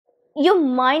your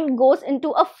mind goes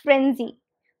into a frenzy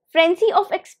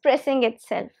of expressing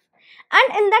itself.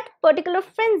 And in that particular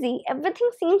frenzy, everything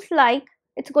seems like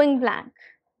it's going blank.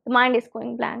 The mind is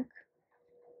going blank.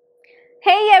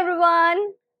 Hey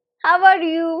everyone, how are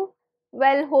you?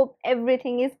 Well, hope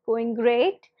everything is going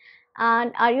great.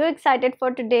 And are you excited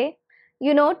for today?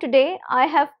 Today I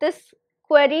have this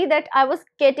query that I was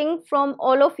getting from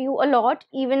all of you a lot,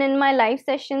 even in my live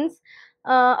sessions.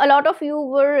 A lot of you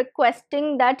were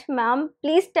requesting that, ma'am,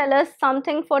 please tell us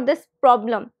something for this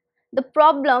problem. The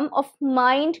problem of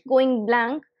mind going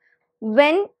blank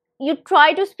when you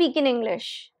try to speak in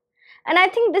English. And I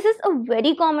think this is a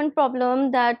very common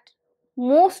problem that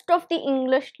most of the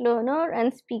English learner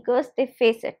and speakers, they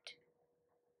face it.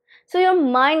 So your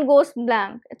mind goes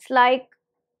blank. It's like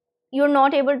you're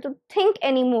not able to think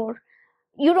anymore.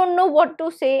 You don't know what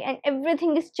to say and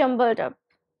everything is jumbled up.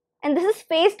 And this is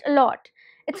faced a lot.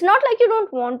 It's not like you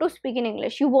don't want to speak in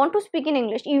English. You want to speak in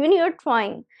English, even you're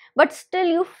trying, but still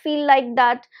you feel like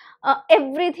that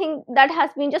everything that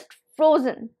has been just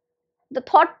frozen. The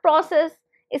thought process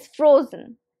is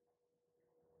frozen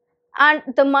and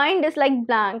the mind is like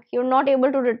blank. You're not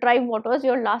able to retrieve what was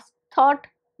your last thought,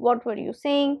 what were you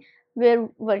saying, where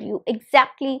were you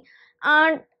exactly.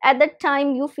 And at that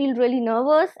time you feel really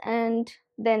nervous, and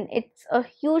then it's a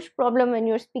huge problem when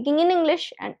you're speaking in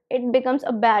English, and it becomes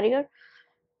a barrier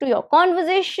to your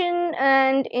conversation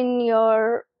and in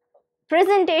your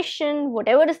presentation,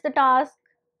 whatever is the task,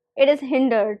 it is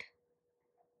hindered.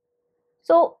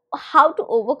 So how to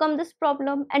overcome this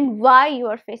problem and why you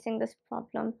are facing this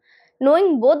problem?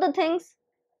 Knowing both the things,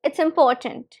 it's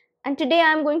important. And today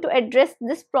I'm going to address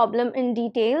this problem in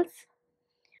details.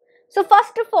 So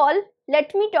first of all,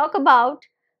 let me talk about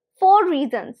 4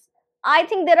 reasons. I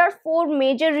think there are 4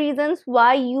 major reasons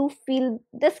why you feel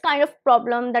this kind of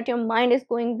problem, that your mind is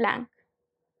going blank.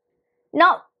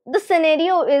 Now, the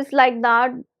scenario is like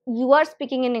that you are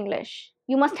speaking in English.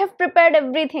 You must have prepared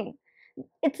everything.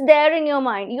 It's there in your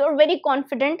mind. You're very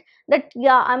confident that,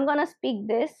 yeah, I'm gonna speak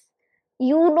this.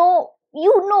 You know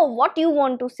what you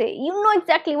want to say. You know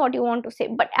exactly what you want to say.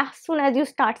 But as soon as you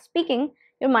start speaking,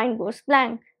 your mind goes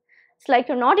blank. It's like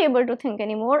you're not able to think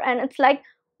anymore, and it's like,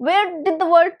 where did the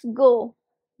words go?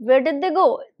 Where did they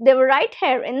go? They were right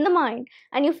here in the mind,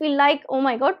 and you feel like, oh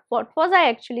my god, what was I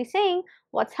actually saying?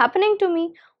 What's happening to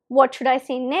me? What should I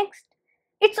say next?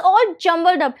 It's all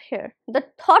jumbled up here. The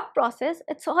thought process,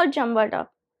 it's all jumbled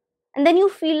up. And then you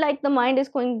feel like the mind is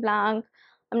going blank.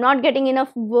 I'm not getting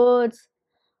enough words.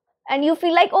 And you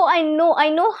feel like, oh, I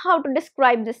know how to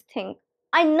describe this thing.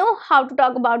 I know how to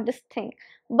talk about this thing.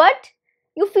 But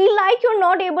you feel like you're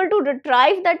not able to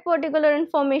retrieve that particular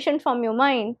information from your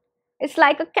mind. It's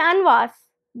like a canvas,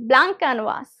 blank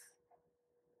canvas.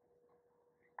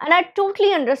 And I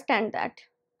totally understand that.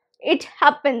 It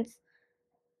happens.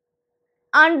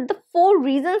 And the 4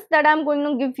 reasons that I'm going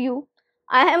to give you,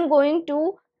 I am going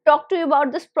to talk to you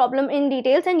about this problem in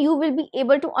details, and you will be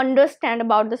able to understand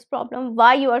about this problem,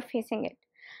 why you are facing it.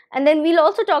 And then we'll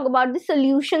also talk about the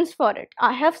solutions for it.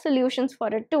 I have solutions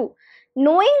for it too.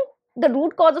 Knowing the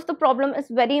root cause of the problem is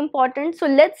very important. So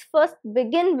let's first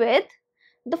begin with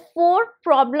the 4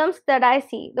 problems that I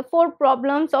see, the 4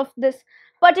 problems of this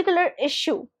particular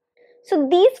issue. So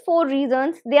these 4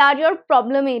 reasons, they are your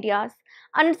problem areas,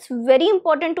 and it's very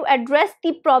important to address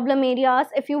the problem areas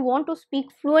if you want to speak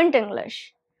fluent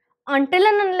English. Until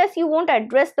and unless you won't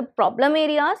address the problem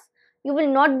areas, you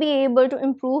will not be able to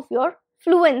improve your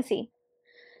fluency.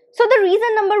 So the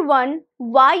reason number 1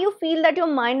 why you feel that your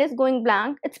mind is going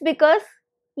blank, it's because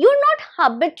you're not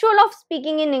habitual of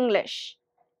speaking in English.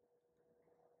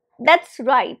 That's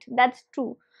right, that's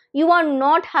true. You are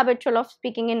not habitual of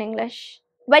speaking in English.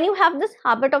 When you have this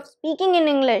habit of speaking in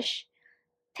English,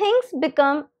 things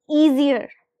become easier.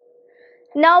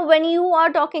 Now, when you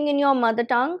are talking in your mother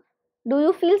tongue, do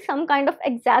you feel some kind of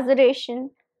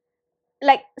exaggeration,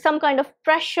 like some kind of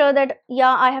pressure that,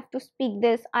 yeah, I have to speak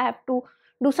this, I have to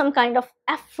do some kind of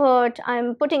effort,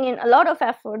 I'm putting in a lot of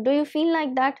effort? Do you feel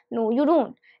like that? No, you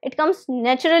don't. It comes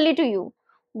naturally to you.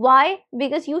 Why?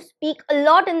 Because you speak a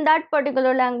lot in that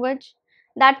particular language.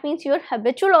 That means you're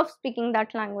habitual of speaking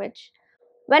that language.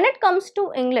 When it comes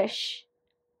to English,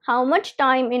 how much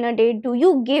time in a day do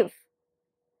you give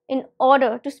in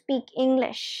order to speak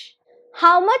English?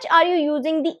 How much are you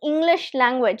using the English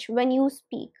language when you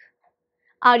speak?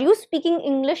 Are you speaking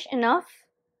English enough?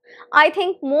 I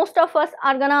think most of us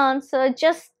are gonna answer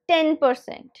just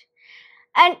 10%.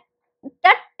 And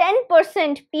that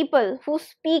 10% people who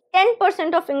speak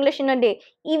 10% of English in a day,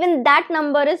 even that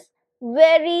number is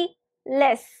very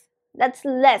less. That's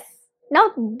less.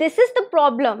 Now, this is the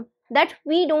problem, that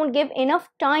we don't give enough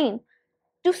time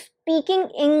to speaking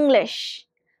English.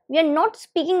 We are not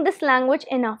speaking this language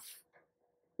enough.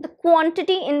 The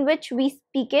quantity in which we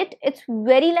speak it, it's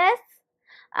very less,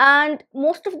 and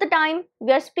most of the time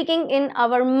we are speaking in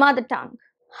our mother tongue.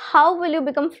 How will you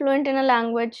become fluent in a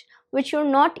language which you're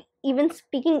not even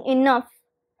speaking enough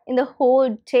in the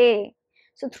whole day?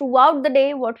 So throughout the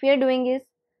day, what we are doing is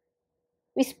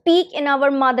we speak in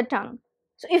our mother tongue.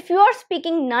 So if you are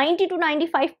speaking 90 to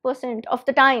 95% of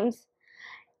the times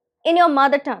in your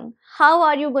mother tongue, how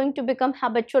are you going to become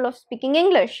habitual of speaking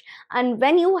English? And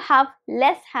when you have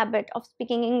less habit of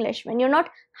speaking English, when you're not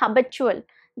habitual,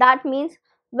 that means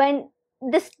when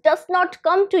this does not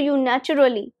come to you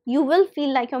naturally, you will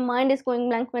feel like your mind is going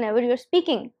blank whenever you're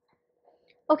speaking.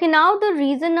 Okay, now the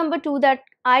reason number 2 that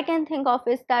I can think of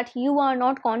is that you are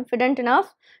not confident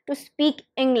enough to speak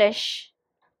English.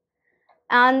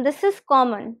 And this is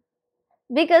common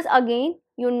because again,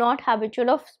 you're not habitual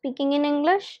of speaking in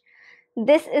English.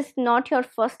 This is not your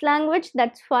first language,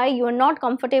 that's why you're not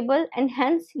comfortable, and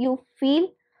hence you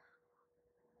feel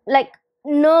like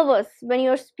nervous when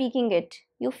you're speaking it.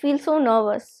 You feel so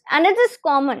nervous, and it is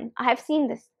common. I have seen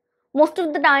this most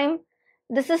of the time.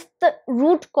 This is the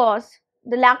root cause,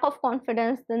 the lack of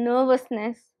confidence, the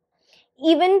nervousness.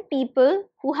 Even people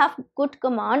who have good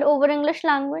command over English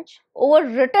language, over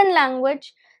written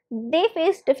language, they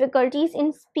face difficulties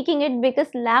in speaking it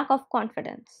because lack of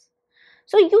confidence.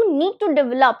 So you need to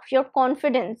develop your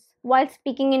confidence while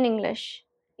speaking in English.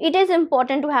 It is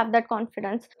important to have that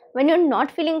confidence. When you're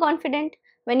not feeling confident,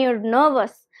 when you're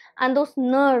nervous and those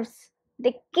nerves,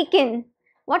 they kick in,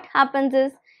 what happens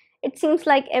is it seems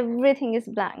like everything is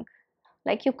blank.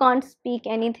 Like you can't speak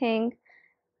anything,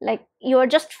 like you're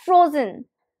just frozen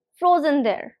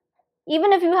there.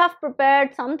 Even if you have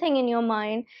prepared something in your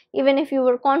mind, even if you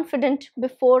were confident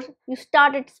before you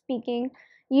started speaking,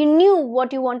 you knew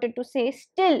what you wanted to say,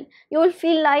 still you will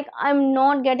feel like I'm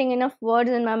not getting enough words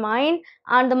in my mind,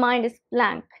 and the mind is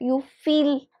blank. You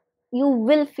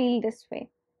will feel this way.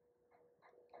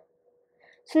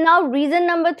 So now reason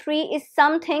number 3 is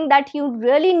something that you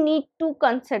really need to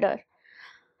consider,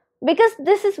 because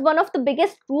this is one of the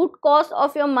biggest root cause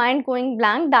of your mind going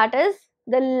blank, that is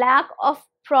the lack of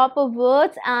proper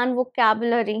words and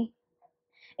vocabulary.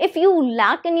 If you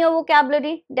lack in your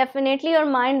vocabulary, definitely your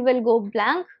mind will go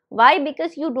blank. Why?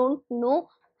 Because you don't know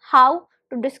how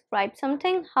to describe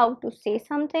something, how to say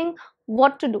something,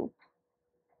 what to do.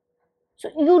 So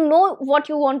you know what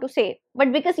you want to say,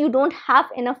 but because you don't have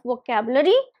enough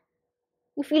vocabulary,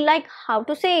 you feel like how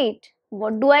to say it,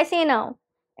 what do I say now,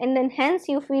 and then hence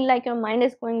you feel like your mind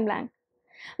is going blank.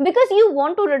 Because you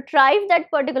want to retrieve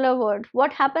that particular word,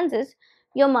 what happens is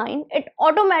your mind, it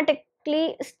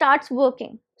automatically starts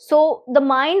working. So the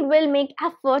mind will make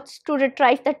efforts to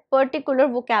retrieve that particular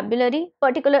vocabulary,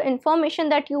 particular information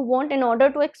that you want in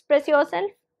order to express yourself,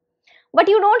 but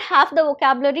you don't have the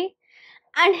vocabulary,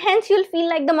 and hence you'll feel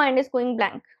like the mind is going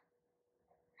blank.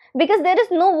 Because there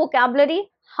is no vocabulary,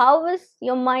 how is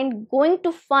your mind going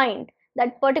to find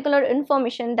that particular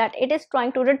information that it is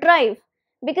trying to retrieve?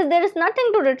 Because there is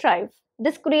nothing to retrieve.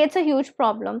 This creates a huge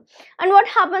problem. And what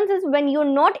happens is when you're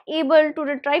not able to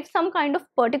retrieve some kind of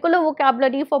particular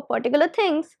vocabulary for particular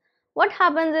things, what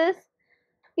happens is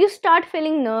you start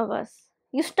feeling nervous,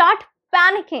 you start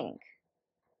panicking.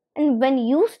 And when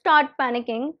you start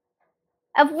panicking,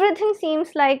 everything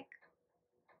seems like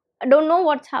I don't know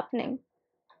what's happening.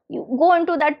 You go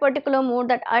into that particular mode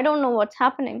that I don't know what's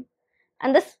happening,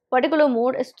 and this particular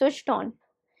mode is switched on,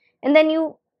 and then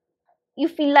you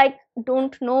feel like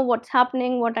don't know what's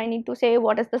happening, what I need to say,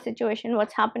 what is the situation,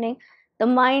 what's happening. The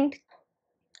mind,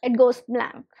 it goes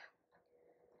blank.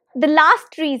 The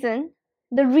last reason,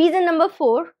 the reason number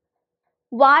 4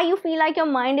 why you feel like your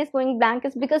mind is going blank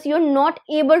is because you're not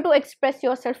able to express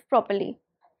yourself properly.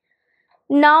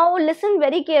 Now listen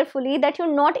very carefully that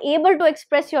you're not able to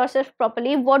express yourself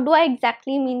properly. What do I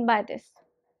exactly mean by this?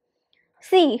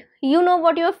 See, you know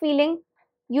what you're feeling,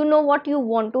 you know what you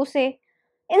want to say.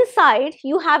 Inside,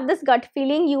 you have this gut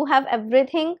feeling, you have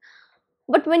everything,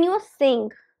 but when you're saying,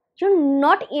 you're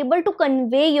not able to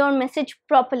convey your message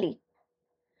properly.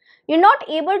 You're not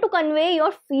able to convey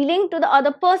your feeling to the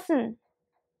other person.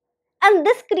 And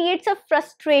this creates a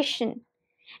frustration.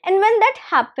 And when that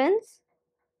happens,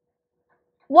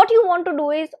 what you want to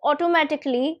do is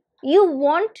automatically you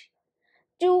want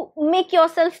to make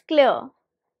yourself clear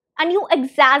and you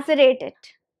exaggerate it.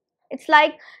 It's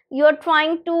like you're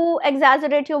trying to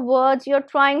exaggerate your words, you're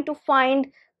trying to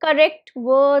find correct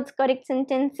words, correct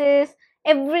sentences,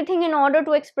 everything in order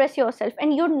to express yourself,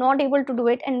 and you're not able to do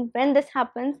it. And when this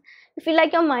happens, you feel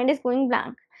like your mind is going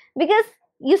blank because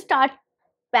you start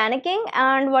panicking,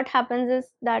 and what happens is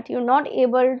that you're not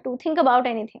able to think about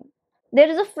anything. There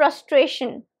is a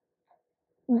frustration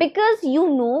because you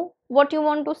know what you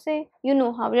want to say, you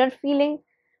know how you're feeling,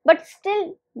 but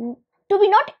still, to be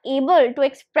not able to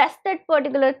express that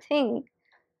particular thing,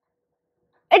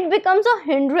 it becomes a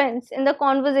hindrance in the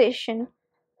conversation.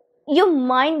 Your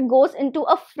mind goes into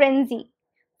a frenzy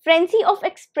of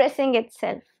expressing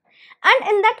itself. And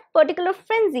in that particular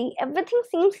frenzy, everything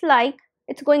seems like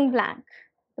it's going blank.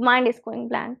 The mind is going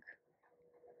blank.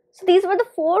 So these were the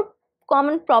four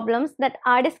common problems that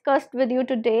I discussed with you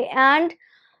today. And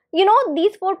you know,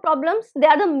 these four problems, they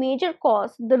are the major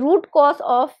cause, the root cause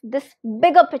of this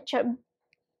bigger picture,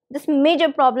 this major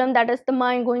problem, that is the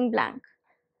mind going blank,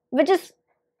 which is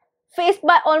faced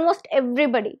by almost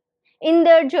everybody in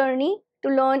their journey to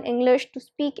learn English, to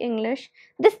speak English.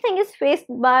 This thing is faced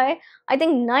by, I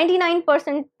think,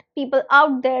 99% people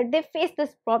out there. They face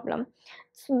this problem.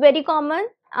 It's very common,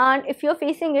 and if you're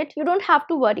facing it, you don't have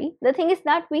to worry. The thing is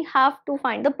that we have to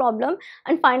find the problem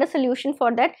and find a solution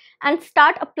for that and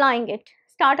start applying it.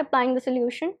 Start applying the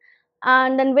solution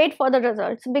and then wait for the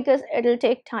results, because it'll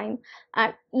take time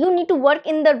and you need to work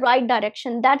in the right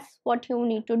direction. That's what you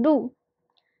need to do.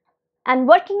 And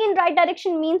working in right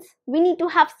direction means we need to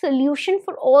have solution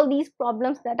for all these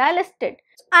problems that I listed.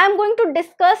 I am going to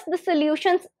discuss the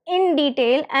solutions in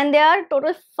detail, and there are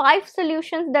total 5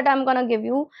 solutions that I'm going to give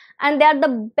you, and they are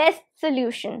the best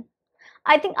solution.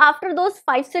 I think after those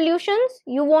 5 solutions,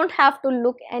 you won't have to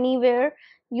look anywhere.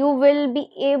 You will be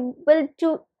able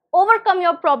to overcome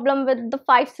your problem with the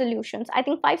 5 solutions. I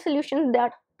think 5 solutions, they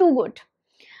are too good.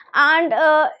 And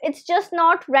it's just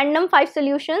not random 5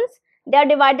 solutions. They are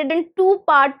divided in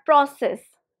 2-part process,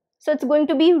 so it's going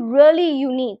to be really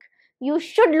unique. You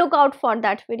should look out for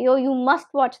that video. You must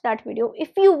watch that video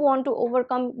if you want to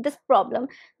overcome this problem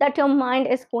that your mind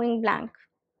is going blank.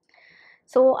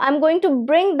 So I'm going to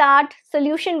bring that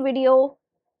solution video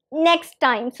next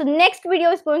time. So next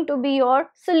video is going to be your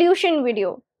solution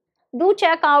video. Do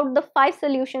check out the 5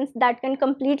 solutions that can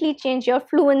completely change your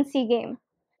fluency game.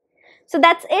 So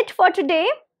that's it for today.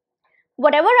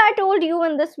 Whatever I told you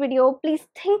in this video, please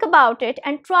think about it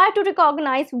and try to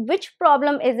recognize which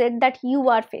problem is it that you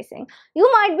are facing.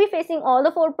 You might be facing all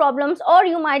the 4 problems, or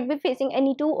you might be facing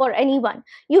any 2 or any 1.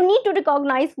 You need to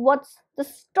recognize what's the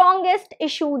strongest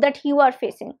issue that you are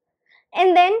facing.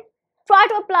 And then try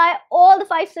to apply all the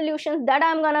 5 solutions that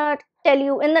I'm gonna tell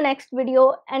you in the next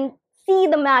video and see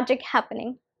the magic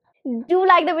happening. Do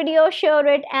like the video, share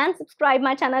it, and subscribe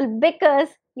my channel, because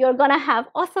you're gonna have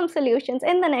awesome solutions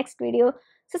in the next video.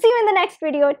 So see you in the next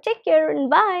video. Take care and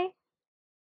bye.